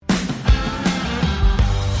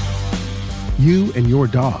You and your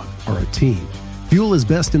dog are a team. Fuel is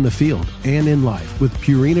best in the field and in life with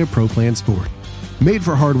Purina Pro Plan Sport. Made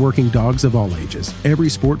for hardworking dogs of all ages, every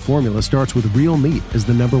sport formula starts with real meat as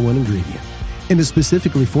the #1 ingredient and is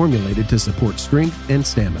specifically formulated to support strength and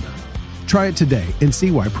stamina. Try it today and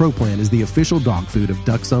see why Pro Plan is the official dog food of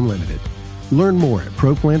Ducks Unlimited. Learn more at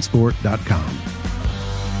ProPlansport.com.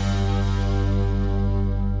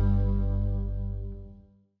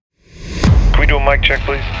 Can we do a mic check,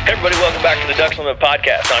 please? Hey everybody, welcome back to the Ducks Unlimited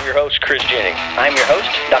podcast. I'm your host, Chris Jennings. I'm your host,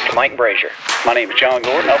 Dr. Mike Brazier. My name is John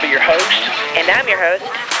Gordon. I'll be your host. And I'm your host,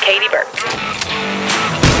 Katie Burke.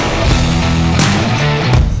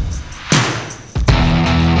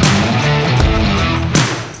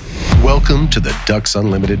 Welcome to the Ducks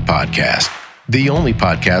Unlimited podcast, the only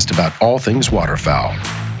podcast about all things waterfowl.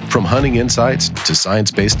 From hunting insights to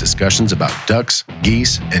science-based discussions about ducks,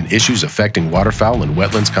 geese, and issues affecting waterfowl and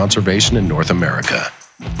wetlands conservation in North America.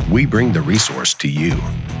 We bring the resource to you,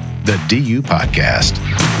 the DU Podcast.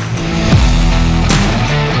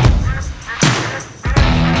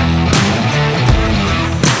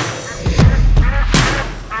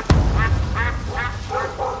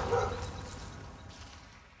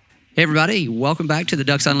 Hey everybody, welcome back to the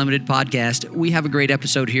Ducks Unlimited podcast. We have a great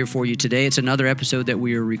episode here for you today. It's another episode that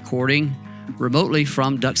we are recording remotely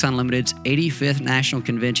from Ducks Unlimited's 85th National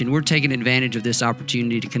Convention. We're taking advantage of this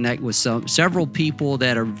opportunity to connect with several people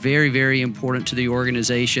that are very, very important to the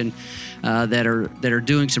organization, that are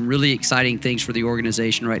doing some really exciting things for the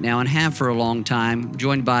organization right now and have for a long time.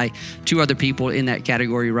 Joined by two other people in that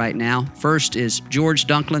category right now. First is George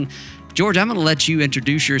Dunklin. George, I'm going to let you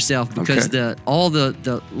introduce yourself because all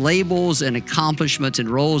the labels and accomplishments and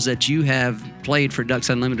roles that you have played for Ducks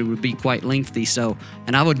Unlimited would be quite lengthy.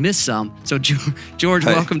 And I would miss some. So, George,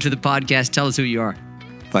 welcome to the podcast. Tell us who you are.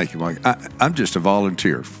 Thank you, Mike. I'm just a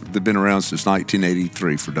volunteer. They've been around since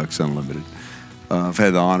 1983 for Ducks Unlimited. I've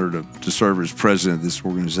had the honor to serve as president of this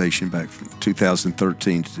organization back from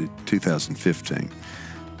 2013 to 2015.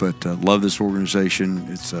 But love this organization.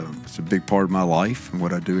 It's a big part of my life and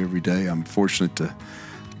what I do every day. I'm fortunate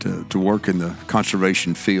to work in the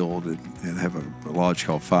conservation field and have a lodge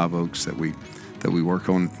called Five Oaks that we work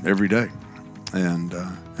on every day. And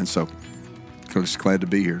so I'm just glad to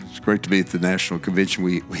be here. It's great to be at the National Convention.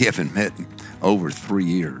 We haven't met in over 3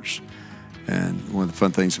 years. And one of the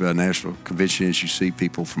fun things about a National Convention is you see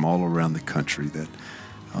people from all around the country that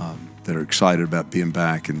are excited about being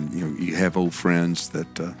back, and you have old friends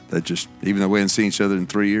that just, even though we haven't seen each other in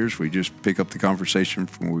 3 years, we just pick up the conversation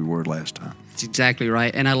from where we were last time. That's exactly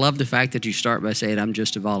right, and I love the fact that you start by saying, I'm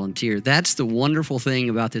just a volunteer. That's the wonderful thing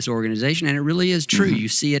about this organization, and it really is true. Mm-hmm. You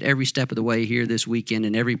see it every step of the way here this weekend,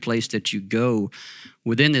 and every place that you go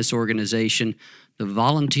within this organization. The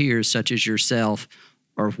volunteers, such as yourself,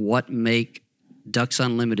 are what make Ducks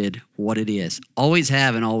Unlimited what it is. Always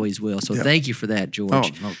have and always will. So Thank you for that,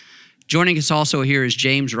 George. No. Joining us also here is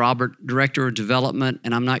James Robert, Director of Development,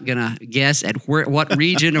 and I'm not going to guess at what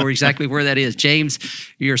region or exactly where that is. James,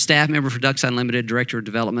 you're a staff member for Ducks Unlimited, Director of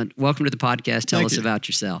Development. Welcome to the podcast. Tell us about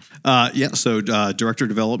yourself. So Director of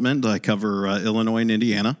Development, I cover Illinois and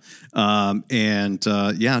Indiana, located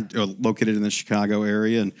in the Chicago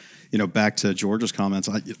area. And back to George's comments,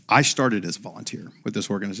 I started as a volunteer with this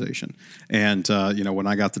organization. And, when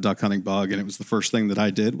I got the duck hunting bug, and it was the first thing that I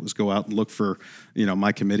did was go out and look for,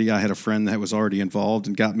 my committee. I had a friend that was already involved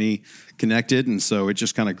and got me connected. And so it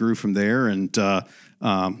just kind of grew from there. And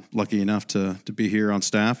lucky enough to be here on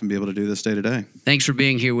staff and be able to do this day to day. Thanks for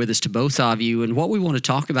being here with us to both of you. And what we want to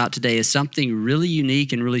talk about today is something really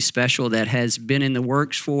unique and really special that has been in the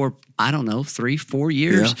works for, 3-4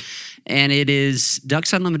 years. Yeah. And it is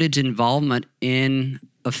Ducks Unlimited's involvement in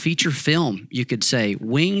a feature film, you could say,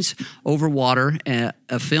 Wings Over Water,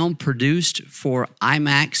 a film produced for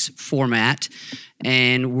IMAX format.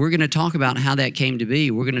 And we're going to talk about how that came to be.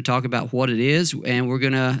 We're going to talk about what it is, and we're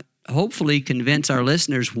going to hopefully convince our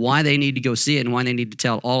listeners why they need to go see it and why they need to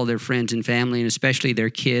tell all of their friends and family, and especially their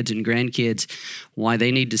kids and grandkids, why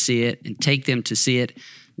they need to see it and take them to see it.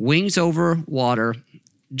 Wings Over Water.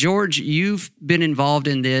 George, you've been involved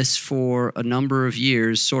in this for a number of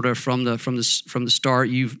years, sort of from the start.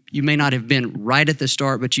 You may not have been right at the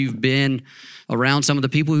start, but you've been around some of the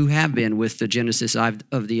people who have been with the genesis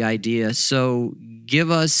of the idea. So give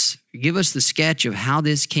us the sketch of how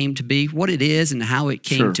this came to be, what it is, and how it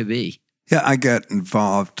came to be. Yeah, I got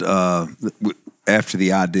involved after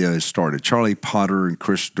the idea started. Charlie Potter and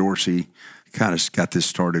Chris Dorsey kind of got this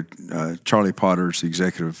started. Charlie Potter is the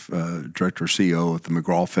executive director, CEO of the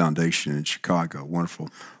McGraw Foundation in Chicago, wonderful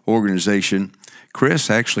organization. Chris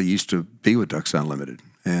actually used to be with Ducks Unlimited,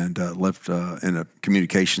 and left in a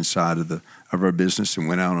communication side of our business and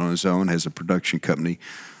went out on his own, has a production company.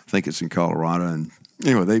 I think it's in Colorado. And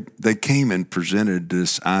anyway, they came and presented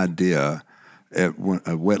this idea at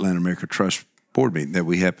a Wetland America Trust board meeting that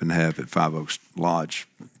we happened to have at Five Oaks Lodge.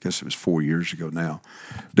 I guess it was 4 years ago now.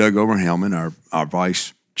 Doug Overhelman, our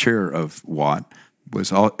vice chair of Watt,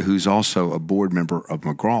 who's also a board member of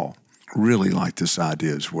McGraw, really liked this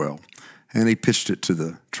idea as well. And he pitched it to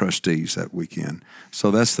the trustees that weekend.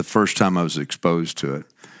 So that's the first time I was exposed to it.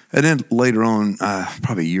 And then later on,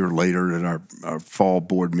 probably a year later at our fall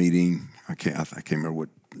board meeting, I can't remember what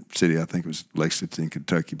city, I think it was Lexington,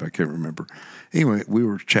 Kentucky, but I can't remember. Anyway, we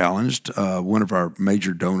were challenged. One of our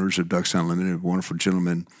major donors of Ducks Unlimited, a wonderful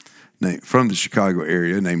gentleman from the Chicago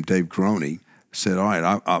area named Dave Groney, said, all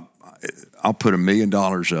right, I'll put $1 million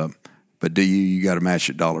up, but you got to match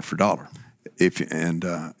it dollar for dollar. And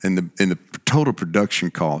the total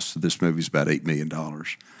production cost of this movie is about $8 million.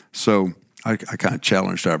 So I kind of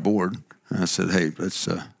challenged our board. And I said, hey,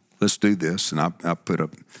 let's do this. And I put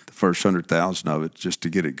up the first 100,000 of it just to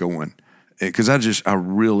get it going. Because I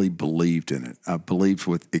really believed in it. I believed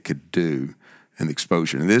what it could do and the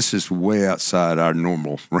exposure. And this is way outside our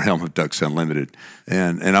normal realm of Ducks Unlimited.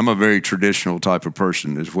 And I'm a very traditional type of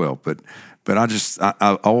person as well. But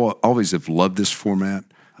I always have loved this format.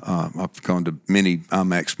 I've gone to many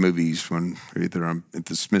IMAX movies when either I'm at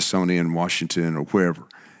the Smithsonian, Washington, or wherever.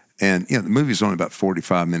 And the movie's only about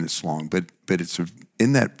 45 minutes long, but it's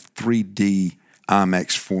in that 3D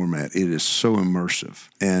IMAX format. It is so immersive.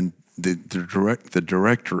 And the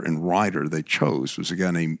director and writer they chose was a guy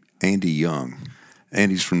named Andy Young.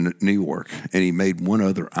 Andy's from New York, and he made one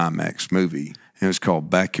other IMAX movie, and it was called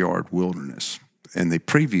Backyard Wilderness. And they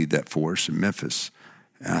previewed that for us in Memphis.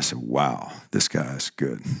 And I said, wow, this guy is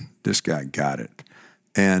good. This guy got it.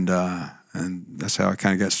 And that's how I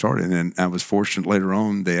kind of got started. And I was fortunate later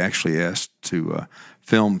on, they actually asked to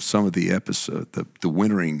film some of the episode, the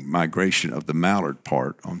wintering migration of the mallard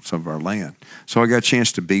part on some of our land. So I got a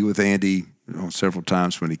chance to be with Andy several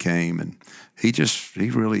times when he came, and he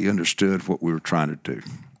really understood what we were trying to do.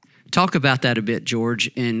 Talk about that a bit, George,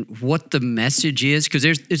 and what the message is, because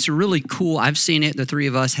it's really cool. I've seen it. The three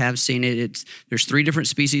of us have seen it. There's 3 different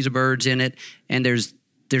species of birds in it, and there's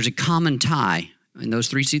a common tie in those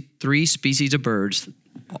three species of birds,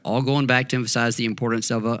 all going back to emphasize the importance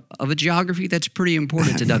of a geography that's pretty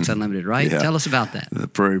important to Ducks Unlimited, right? Yeah. Tell us about that. The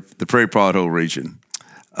prairie pothole region.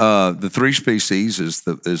 The 3 species is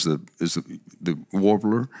the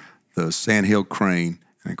warbler, the sandhill crane,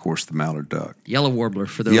 and of course the mallard duck. Yellow warbler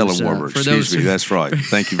for those. Yellow warbler, excuse me. That's right.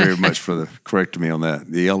 Thank you very much for correcting me on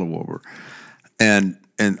that. The yellow warbler, and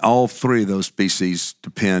all 3 of those species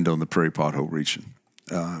depend on the prairie pothole region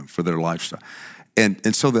for their lifestyle.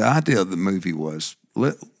 And so the idea of the movie was,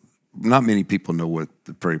 not many people know what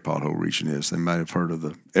the prairie pothole region is. They might have heard of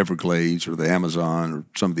the Everglades or the Amazon or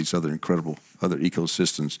some of these other incredible other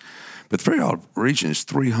ecosystems. But the prairie pothole region is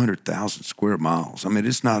 300,000 square miles. I mean,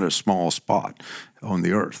 it's not a small spot on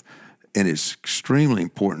the earth. And it's extremely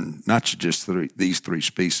important, not to just these 3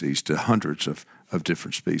 species, to hundreds of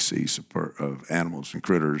different species of animals and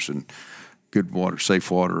critters and good water,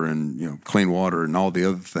 safe water, and clean water and all the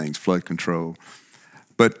other things, flood control.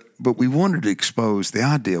 But we wanted to expose, the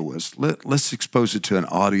idea was, let's expose it to an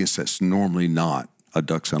audience that's normally not a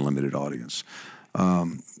Ducks Unlimited audience.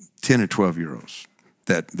 10 or 12-year-olds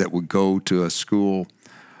that would go to a school,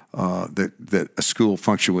 that a school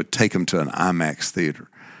function would take them to an IMAX theater.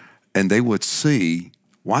 And they would see,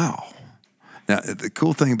 wow. Now, the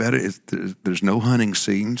cool thing about it is there's no hunting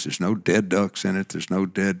scenes. There's no dead ducks in it. There's no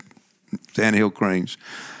dead sandhill cranes.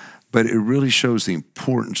 But it really shows the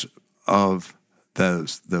importance of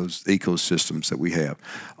those ecosystems that we have,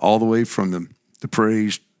 all the way from the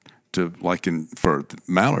prairies to for the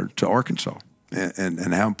mallard to Arkansas,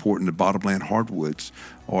 and how important the bottomland hardwoods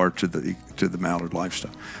are to the mallard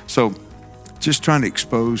lifestyle. So, just trying to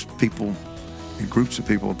expose people, groups of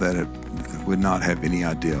people that would not have any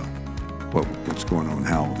idea what's going on,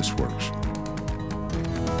 how all this works.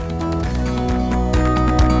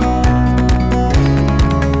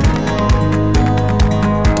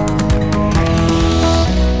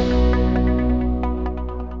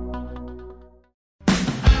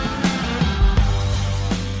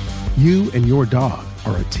 You and your dog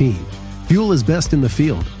are a team. Fuel is best in the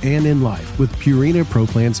field and in life with Purina Pro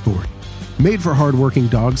Plan Sport. Made for hardworking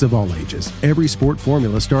dogs of all ages, every sport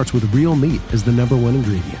formula starts with real meat as the #1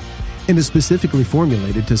 ingredient and is specifically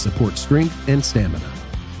formulated to support strength and stamina.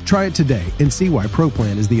 Try it today and see why Pro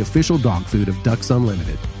Plan is the official dog food of Ducks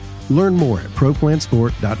Unlimited. Learn more at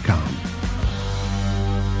ProPlansport.com.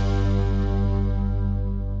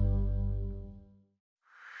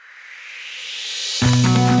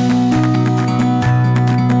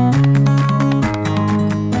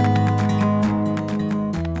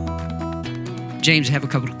 James, I have a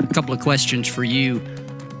couple of questions for you.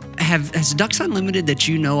 Has Ducks Unlimited that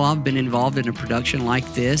you know of been involved in a production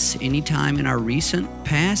like this anytime in our recent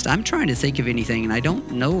past? I'm trying to think of anything, and I don't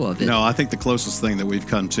know of it. No, I think the closest thing that we've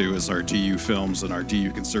come to is our DU films and our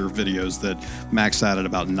DU Conserve videos that max out at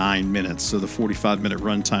about 9 minutes. So the 45-minute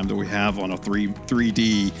runtime that we have on a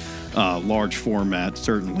 3D large format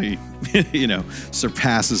certainly,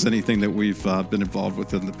 surpasses anything that we've been involved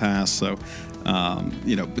with in the past. So,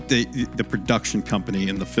 but the production company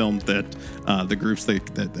and the film that the groups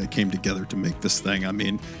that came together to make this thing, I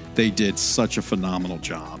mean, they did such a phenomenal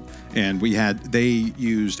job. And they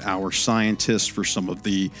used our scientists for some of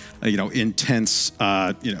the, intense,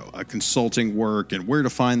 consulting work and where to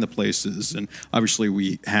find the places. And obviously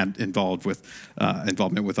we had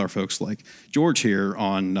involvement with our folks like George here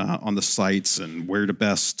on the sites and where to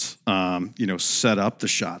best, set up the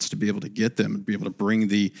shots to be able to get them and be able to bring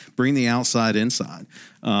the outside inside.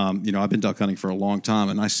 I've been duck hunting for a long time,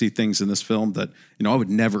 and I see things in this film that, I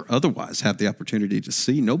would never otherwise have the opportunity to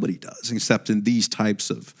see. Nobody does, except in these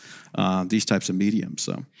types of mediums.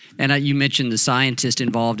 So, and you mentioned the scientist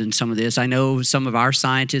involved in some of this. I know some of our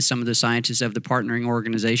scientists, some of the scientists of the partnering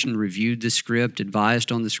organization reviewed the script,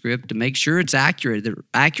 advised on the script to make sure it's accurate, the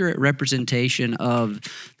accurate representation of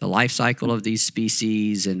the life cycle of these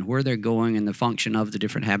species and where they're going and the function of the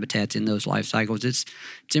different habitats in those life cycles. It's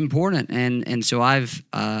important, and so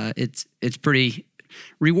it's pretty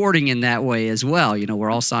rewarding in that way as well. We're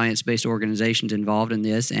all science-based organizations involved in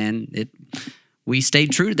this, and we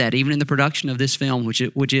stayed true to that even in the production of this film,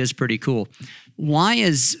 which is pretty cool. Why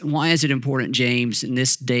is it important, James, in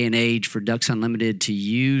this day and age for Ducks Unlimited to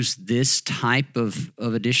use this type of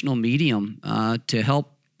additional medium to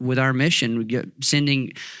help with our mission,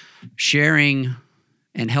 sharing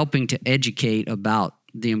and helping to educate about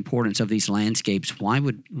the importance of these landscapes? Why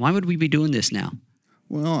would we be doing this now?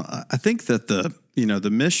 Well, I think that the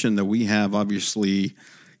mission that we have, obviously,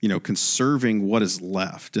 conserving what is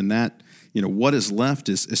left, and that, what is left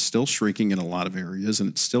is still shrinking in a lot of areas, and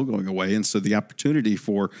it's still going away. And so the opportunity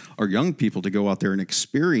for our young people to go out there and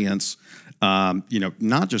experience,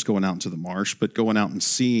 not just going out into the marsh, but going out and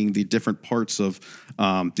seeing the different parts of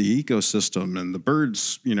the ecosystem and the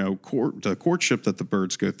birds, the courtship that the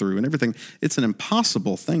birds go through and everything. It's an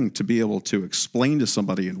impossible thing to be able to explain to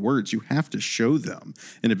somebody in words. You have to show them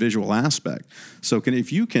in a visual aspect. So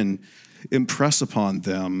if you can impress upon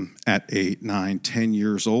them at 8, 9, 10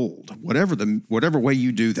 years old, whatever way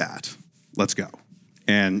you do that, let's go.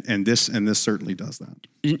 And this certainly does that.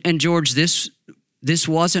 And George, this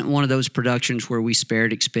wasn't one of those productions where we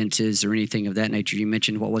spared expenses or anything of that nature. You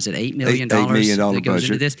mentioned, what was it, $8 million $8 million that goes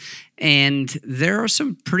budget into this? And there are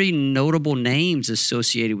some pretty notable names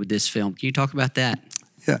associated with this film. Can you talk about that?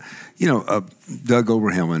 Yeah. Doug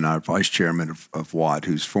Oberhelman, our vice chairman of Watt,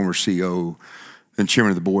 who's former CEO and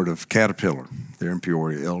chairman of the board of Caterpillar there in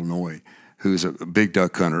Peoria, Illinois, who's a big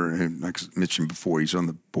duck hunter, and like I mentioned before, he's on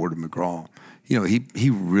the board of McGraw. He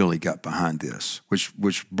really got behind this,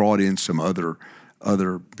 which brought in some other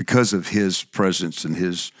because of his presence and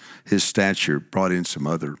his stature, brought in some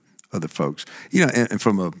other folks. And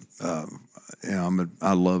from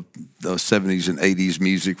I love the 70s and 80s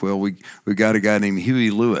music. Well, we got a guy named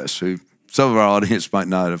Huey Lewis, who some of our audience might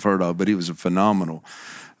not have heard of, but he was a phenomenal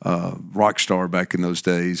rock star back in those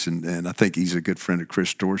days, and I think he's a good friend of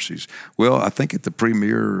Chris Dorsey's. Well, I think at the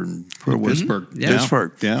premiere in Pittsburgh,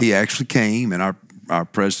 Pittsburgh, he actually came, and our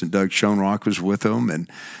president Doug Schoenrock was with him, and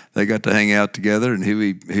they got to hang out together. And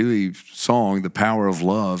Huey's song, "The Power of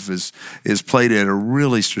Love," is played at a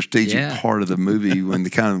really strategic part of the movie when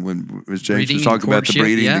James was talking about the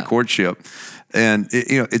breeding and the courtship, and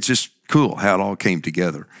it's just cool how it all came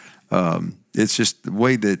together. It's just the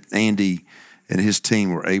way that Andy and his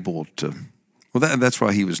team were able to. Well, that's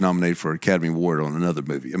why he was nominated for an Academy Award on another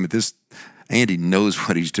movie. I mean, Andy knows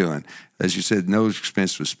what he's doing. As you said, no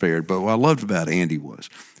expense was spared. But what I loved about Andy was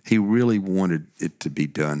he really wanted it to be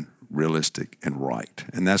done realistic and right.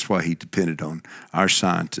 And that's why he depended on our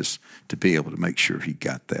scientists to be able to make sure he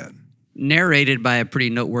got that. Narrated by a pretty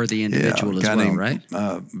noteworthy individual as well, named, right?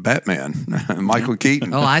 Batman, Michael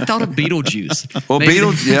Keaton. Oh, I thought of Beetlejuice. Well,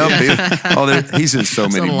 Beetlejuice, he's in so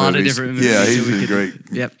many movies. A lot of different movies. Yeah, he's great.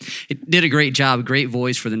 Yep, it did a great job. Great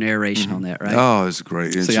voice for the narration on that, right? Oh, it's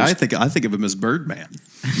great. I think of him as Birdman.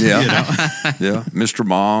 Yeah, yeah, Mr.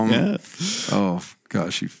 Mom. Yeah. Oh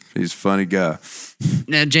gosh, he's a funny guy.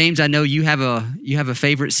 Now, James, I know you have a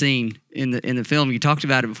favorite scene in the film. You talked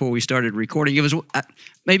about it before we started recording. It was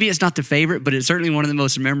maybe it's not the favorite, but it's certainly one of the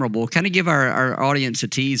most memorable. Kind of give our audience a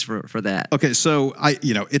tease for that. Okay, so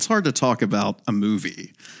it's hard to talk about a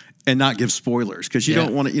movie and not give spoilers because you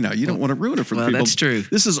don't want to, you don't want to ruin it for the people. That's true.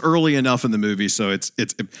 This is early enough in the movie, so it's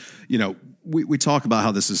we talk about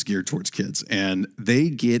how this is geared towards kids, and they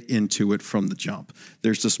get into it from the jump.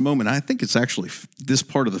 There's this moment. I think it's actually this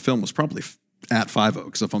part of the film was probably at 5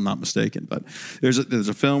 Oaks, if I'm not mistaken. But there's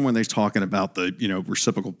a film when they're talking about the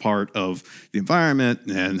reciprocal part of the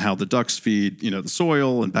environment and how the ducks feed the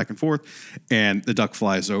soil and back and forth, and the duck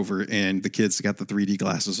flies over and the kids got the 3D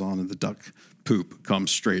glasses on and the duck poop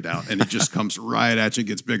comes straight out and it just comes right at you,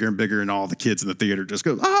 gets bigger and bigger, and all the kids in the theater just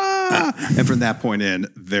go and from that point in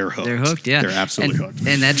they're hooked. They're hooked, yeah. They're absolutely hooked.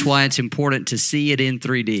 And that's why it's important to see it in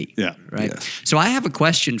 3D. Yeah. Right. Yeah. So I have a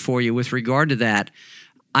question for you with regard to that.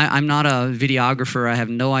 I'm not a videographer. I have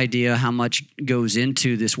no idea how much goes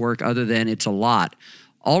into this work other than it's a lot.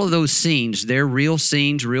 All of those scenes, they're real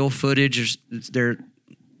scenes, real footage. Is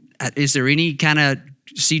there any kind of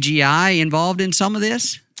CGI involved in some of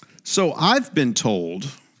this? So I've been told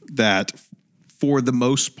that for the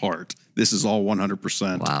most part, this is all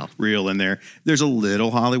 100% real in there. There's a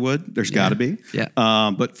little Hollywood. There's got to be. Yeah.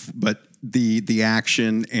 But the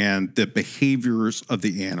action and the behaviors of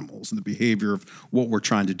the animals and the behavior of what we're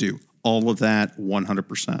trying to do, all of that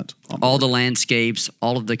 100%. All the landscapes,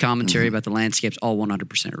 all of the commentary about the landscapes, all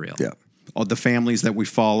 100% real. Yeah. All the families that we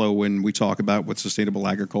follow when we talk about with sustainable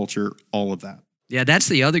agriculture, all of that. Yeah, that's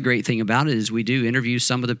the other great thing about it is we do interview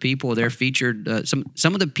some of the people. They're featured,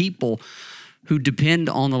 some of the people who depend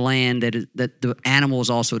on the land that the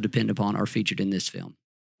animals also depend upon are featured in this film.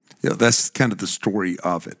 Yeah, that's kind of the story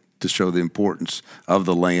of it, to show the importance of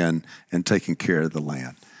the land and taking care of the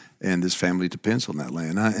land. And this family depends on that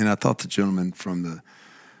land. I thought the gentleman from the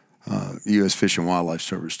U.S. Fish and Wildlife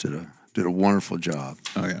Service did a wonderful job.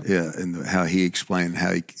 Oh, yeah. Yeah, and how he explained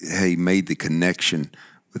how he made the connection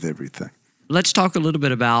with everything. Let's talk a little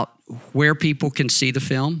bit about where people can see the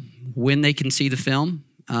film, when they can see the film.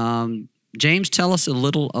 James, tell us a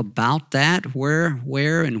little about that, where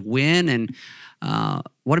and when, and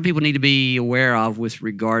what do people need to be aware of with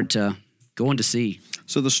regard to going to see?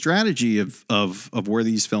 So the strategy of where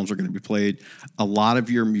these films are going to be played, a lot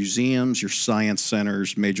of your museums, your science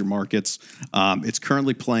centers, major markets, it's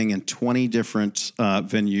currently playing in 20 different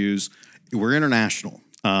venues. We're international.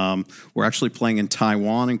 We're actually playing in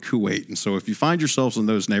Taiwan and Kuwait. And so if you find yourselves in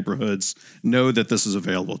those neighborhoods, know that this is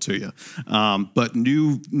available to you. But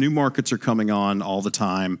new markets are coming on all the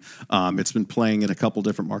time. It's been playing in a couple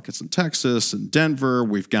different markets in Texas and Denver.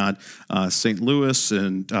 We've got St. Louis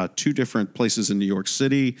and 2 different places in New York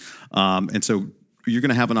City. And so you're going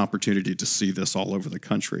to have an opportunity to see this all over the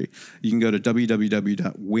country. You can go to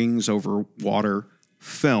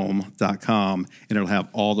www.wingsoverwaterfilm.com, and it'll have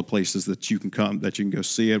all the places that you can go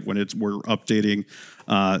see it. We're updating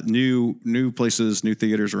new places, new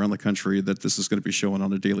theaters around the country that this is going to be showing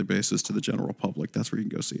on a daily basis to the general public. That's where you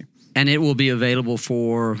can go see. And it will be available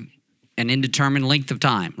for an indeterminate length of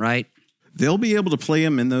time, right? They'll be able to play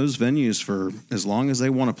them in those venues for as long as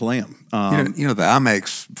they want to play them. The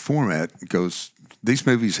IMAX format goes, these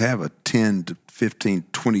movies have a 10 to 15,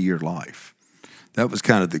 20-year life. That was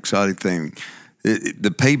kind of the exciting thing.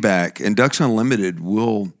 The payback, and Ducks Unlimited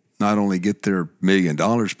will not only get their $1 million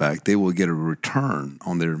back, they will get a return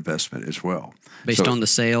on their investment as well. Based on the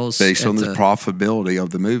sales? Based on the profitability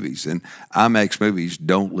of the movies. And IMAX movies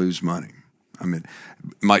don't lose money. I mean,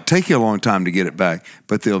 it might take you a long time to get it back,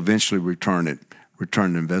 but they'll eventually return the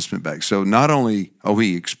investment back. So not only are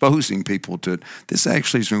we exposing people to it, this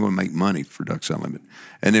actually is going to make money for Ducks Unlimited.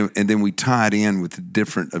 And then we tie it in with the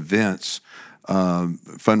different events,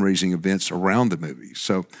 fundraising events around the movie.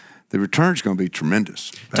 So the return is going to be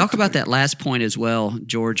tremendous. Talk about that last point as well,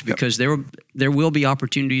 George, because there will be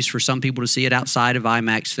opportunities for some people to see it outside of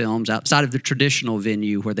IMAX films, outside of the traditional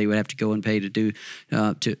venue where they would have to go and pay to do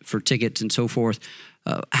for tickets and so forth.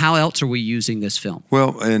 How else are we using this film?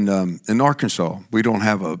 Well, in Arkansas, we don't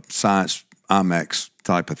have a science IMAX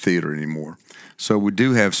type of theater anymore. So we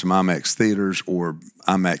do have some IMAX theaters or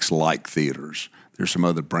IMAX-like theaters. There's some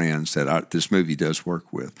other brands that this movie does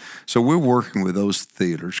work with. So we're working with those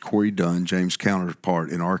theaters, Corey Dunn, James'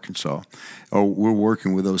 counterpart in Arkansas. We're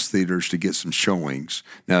working with those theaters to get some showings.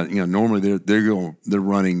 Now, normally they're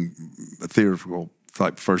running a theatrical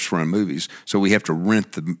like first run movies, so we have to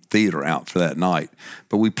rent the theater out for that night.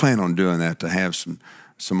 But we plan on doing that to have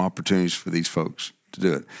some opportunities for these folks to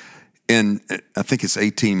do it. And I think it's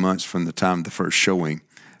 18 months from the time of the first showing.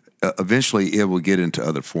 Eventually, it will get into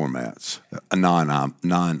other formats,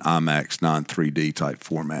 non-IMAX, non-3D type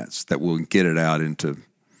formats that will get it out into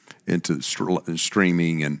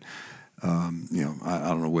streaming and I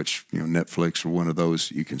don't know which Netflix or one of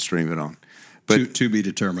those you can stream it on. But to be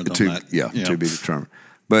determined on that. Yeah, to be determined.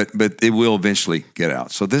 but it will eventually get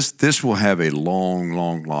out. So this will have a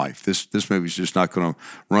long life. This movie's just not going to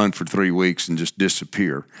run for 3 weeks and just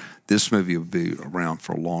disappear. This movie will be around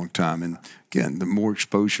for a long time. And again, the more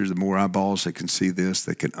exposure, the more eyeballs that can see this,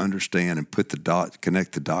 they can understand and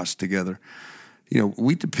connect the dots together.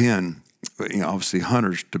 We depend. Obviously,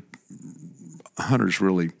 hunters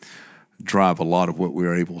really drive a lot of what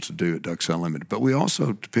we're able to do at Ducks Unlimited. But we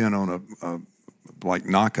also depend on like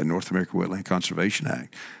NACA, North American Wetland Conservation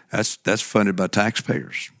Act. That's funded by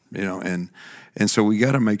taxpayers, and so we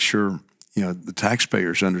got to make sure the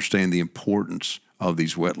taxpayers understand the importance of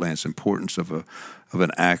these wetlands, importance of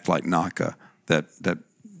an act like NACA that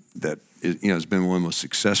has been one of the most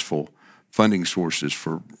successful funding sources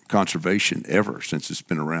for conservation ever since it's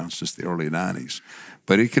been around since the early 90s.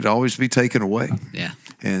 But it could always be taken away. Yeah.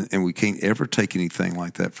 And we can't ever take anything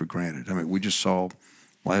like that for granted. I mean, we just saw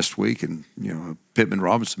last week a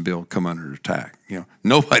Pittman-Robinson bill come under attack.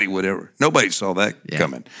 Nobody saw that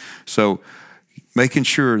coming. So making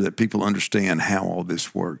sure that people understand how all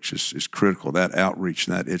this works is critical, that outreach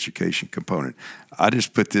and that education component. I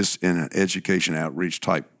just put this in an education outreach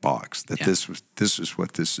type box, that this is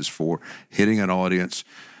what this is for, hitting an audience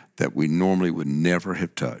that we normally would never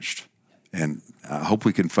have touched. And I hope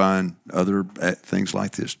we can find other things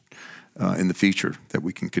like this in the future, that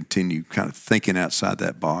we can continue kind of thinking outside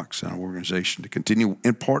that box in our organization to continue.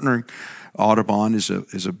 And partnering, Audubon is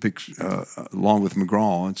a big, along with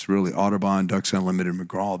McGraw, it's really Audubon, Ducks Unlimited,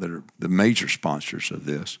 McGraw that are the major sponsors of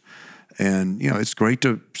this. And, it's great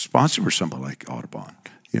to sponsor for somebody like Audubon.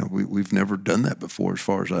 We've never done that before as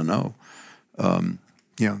far as I know.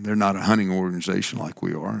 They're not a hunting organization like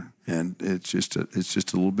we are, and it's just a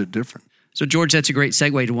little bit different. So, George, that's a great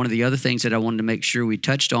segue to one of the other things that I wanted to make sure we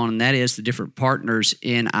touched on, and that is the different partners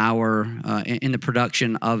in in the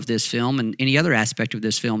production of this film and any other aspect of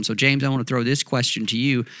this film. So, James, I want to throw this question to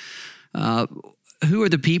you. Who are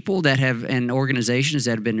the people that have and organizations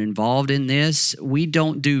that have been involved in this? We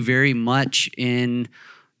don't do very much in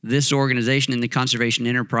this organization in the conservation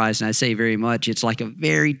enterprise, and I say very much, it's like a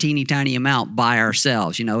very teeny tiny amount by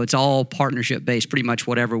ourselves. It's all partnership based, pretty much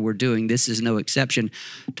whatever we're doing. This is no exception.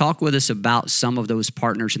 Talk with us about some of those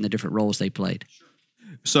partners and the different roles they played.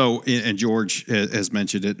 So, and George has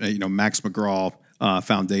mentioned it, Max McGraw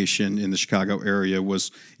Foundation in the Chicago area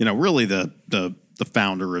was, really the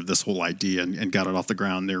founder of this whole idea and got it off the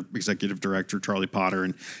ground. Their executive director, Charlie Potter,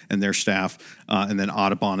 and their staff. And then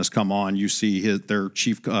Audubon has come on. You see their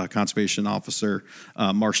chief conservation officer,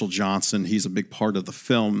 Marshall Johnson. He's a big part of the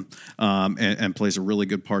film and plays a really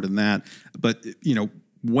good part in that. But,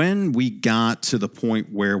 when we got to the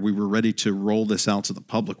point where we were ready to roll this out to the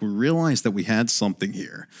public, we realized that we had something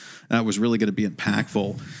here that was really going to be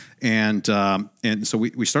impactful. And so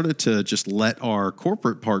we started to just let our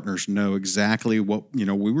corporate partners know exactly what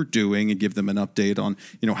we were doing and give them an update on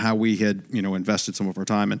how we had invested some of our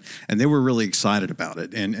time, and they were really excited about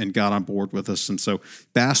it and got on board with us. And so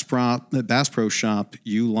Bass Pro Shop,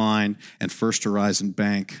 Uline, and First Horizon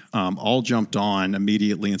Bank all jumped on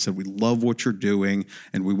immediately and said, "We love what you're doing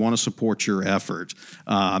and we want to support your effort."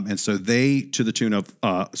 And so they, to the tune of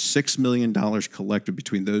 $6 million collected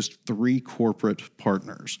between those three corporate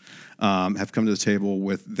partners, have come to the table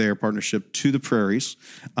with their partnership to the prairies,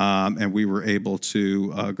 and we were able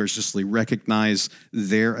to graciously recognize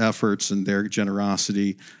their efforts and their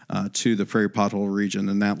generosity to the prairie pothole region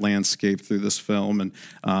and that landscape through this film and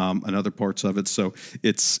other parts of it. So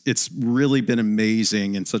it's really been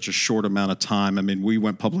amazing in such a short amount of time. I mean, we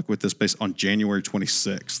went public with this based on January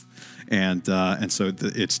 26th. And so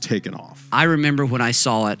it's taken off. I remember when I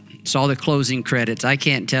saw the closing credits. I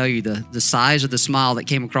can't tell you the size of the smile that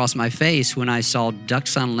came across my face when I saw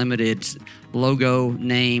Ducks Unlimited's logo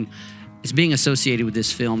name is being associated with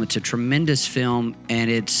this film. It's a tremendous film, and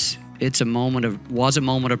was a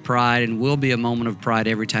moment of pride and will be a moment of pride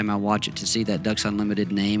every time I watch it to see that Ducks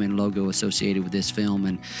Unlimited name and logo associated with this film.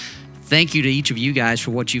 And thank you to each of you guys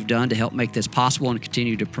for what you've done to help make this possible and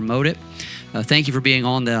continue to promote it. Thank you for being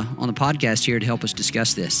on the podcast here to help us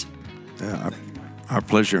discuss this. Yeah, our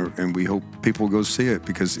pleasure, and we hope people will go see it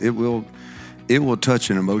because it will touch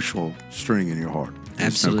an emotional string in your heart. There's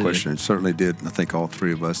Absolutely. No question. It certainly did. And I think all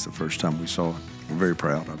three of us, the first time we saw it, we're very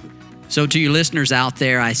proud of it. So to you listeners out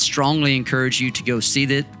there, I strongly encourage you to go see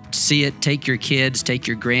see it, take your kids, take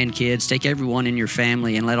your grandkids, take everyone in your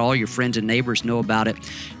family, and let all your friends and neighbors know about it.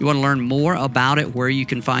 You want to learn more about it, where you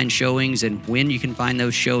can find showings and when you can find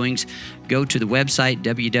those showings, go to the website,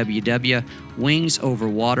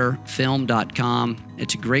 www.wingsoverwaterfilm.com.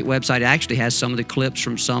 It's a great website. It actually has some of the clips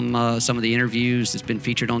from some of the interviews. It's been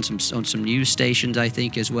featured on some news stations, I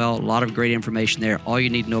think, as well. A lot of great information there. All you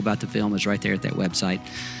need to know about the film is right there at that website.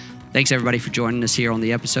 Thanks, everybody, for joining us here on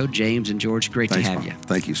the episode. James and George, great to have you.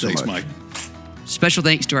 Thank you so much. Mike. Special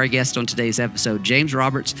thanks to our guests on today's episode, James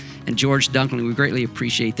Roberts and George Dunkley. We greatly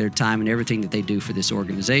appreciate their time and everything that they do for this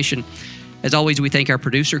organization. As always, we thank our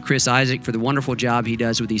producer, Chris Isaac, for the wonderful job he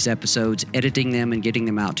does with these episodes, editing them and getting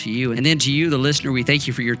them out to you. And then to you, the listener, we thank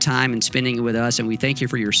you for your time and spending it with us, and we thank you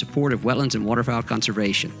for your support of wetlands and waterfowl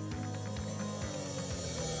conservation.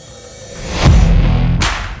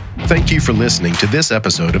 Thank you for listening to this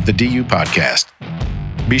episode of the DU Podcast.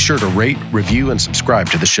 Be sure to rate, review, and subscribe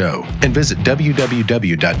to the show, and visit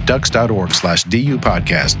www.ducks.org/DU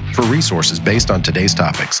Podcast for resources based on today's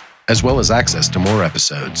topics, as well as access to more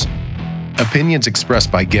episodes. Opinions expressed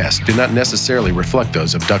by guests do not necessarily reflect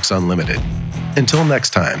those of Ducks Unlimited. Until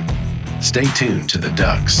next time, stay tuned to the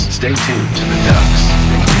Ducks. Stay tuned to the Ducks.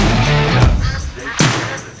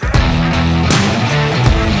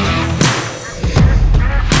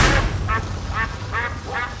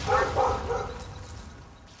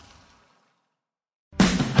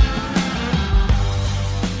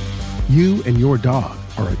 You and your dog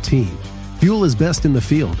are a team. Fuel is best in the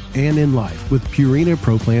field and in life with Purina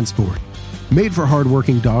Pro Plan Sport. Made for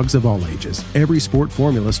hardworking dogs of all ages, every sport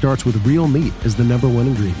formula starts with real meat as the #1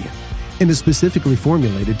 ingredient and is specifically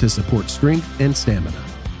formulated to support strength and stamina.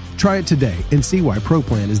 Try it today and see why Pro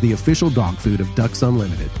Plan is the official dog food of Ducks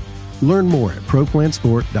Unlimited. Learn more at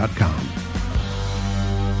ProPlansport.com.